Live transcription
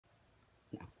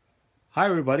Hi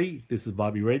everybody, this is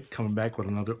Bobby Red coming back with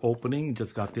another opening.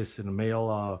 Just got this in the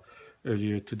mail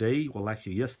earlier today, well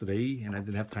actually yesterday, and I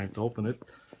didn't have time to open it.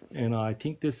 And I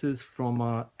think this is from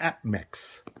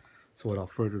Apmex. So without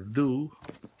further ado,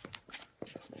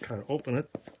 try to open it.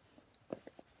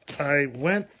 I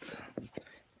went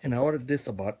and I ordered this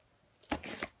about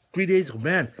 3 days ago.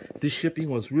 Man, this shipping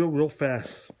was real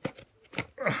fast.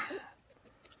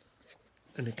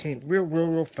 And it came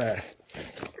real fast.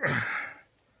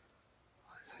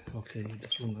 Okay,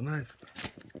 just run the knife.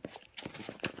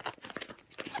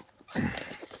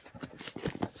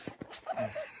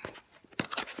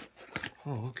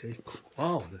 Oh, okay, cool.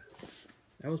 Wow,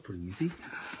 that was pretty easy.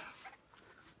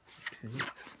 Okay.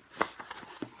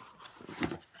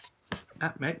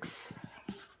 Apmex.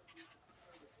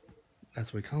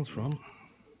 That's where it comes from.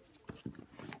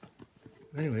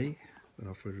 Anyway,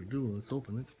 without further ado, let's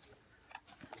open it.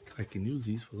 I can use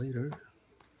these for later.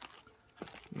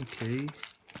 Okay.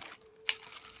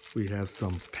 We have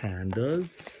some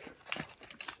pandas.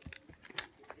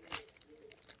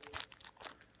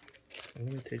 Let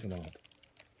me take them out.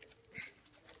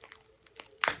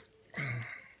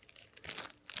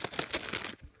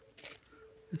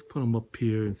 Let's put them up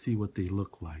here and see what they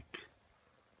look like.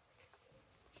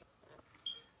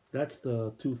 That's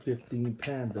the 215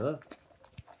 Panda.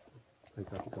 I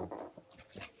got that.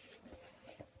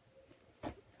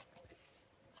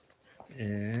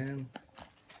 And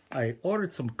I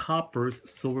ordered some coppers,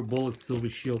 silver bullet, silver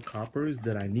shield coppers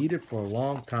that I needed for a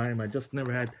long time. I just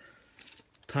never had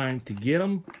time to get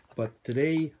them, but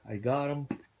today I got them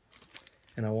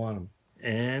and I want them.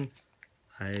 And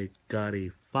I got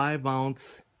a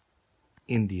 5-ounce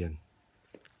Indian.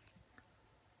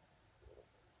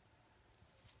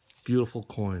 Beautiful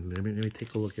coin. Let me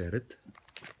take a look at it.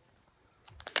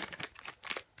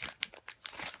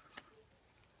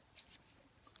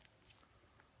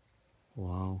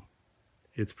 Wow,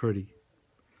 it's pretty.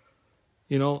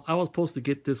 You know, I was supposed to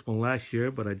get this one last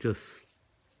year, but I just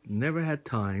never had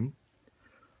time.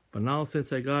 But now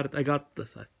since I got it, I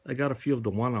got a few of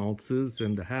the 1 ounces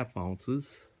and the 1/2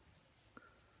 ounces.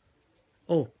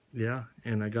 Oh yeah,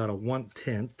 and I got a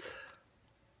 1/10.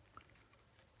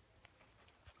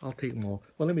 I'll take them all.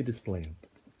 Well, let me display them.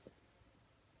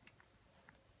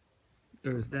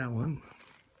 There's that one.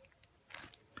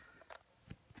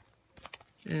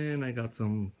 And I got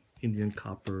some Indian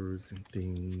coppers and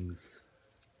things.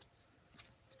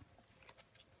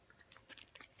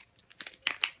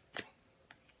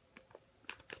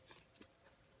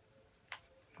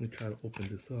 Let me try to open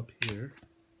this up here.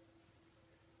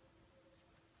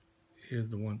 Here's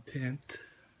the 1/10.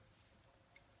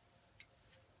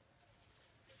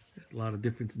 A lot of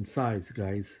difference in size,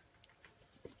 guys.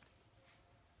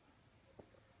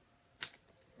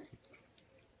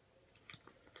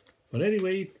 But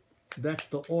anyway, that's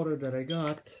the order that I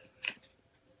got.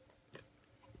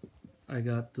 I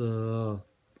got the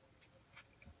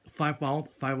 5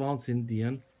 ounce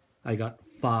Indian. I got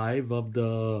 5 of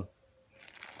the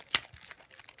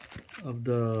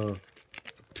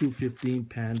 215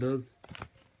 Pandas,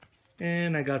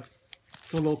 and I got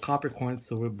a little copper coin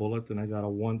silver bullet, and I got a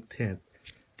 1/10.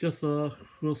 Just a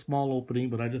real small opening,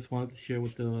 but I just wanted to share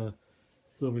with the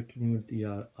silver community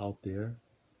out there.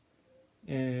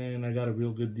 And I got a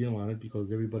real good deal on it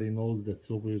because everybody knows that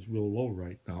silver is real low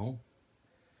right now.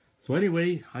 So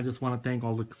anyway, I just want to thank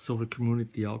all the silver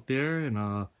community out there, and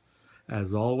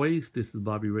as always, this is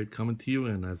Bobby Red coming to you,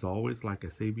 and as always, like I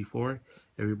say before,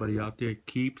 everybody out there,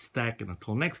 keep stacking.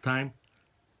 Until next time,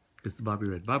 this is Bobby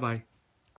Red. Bye-bye.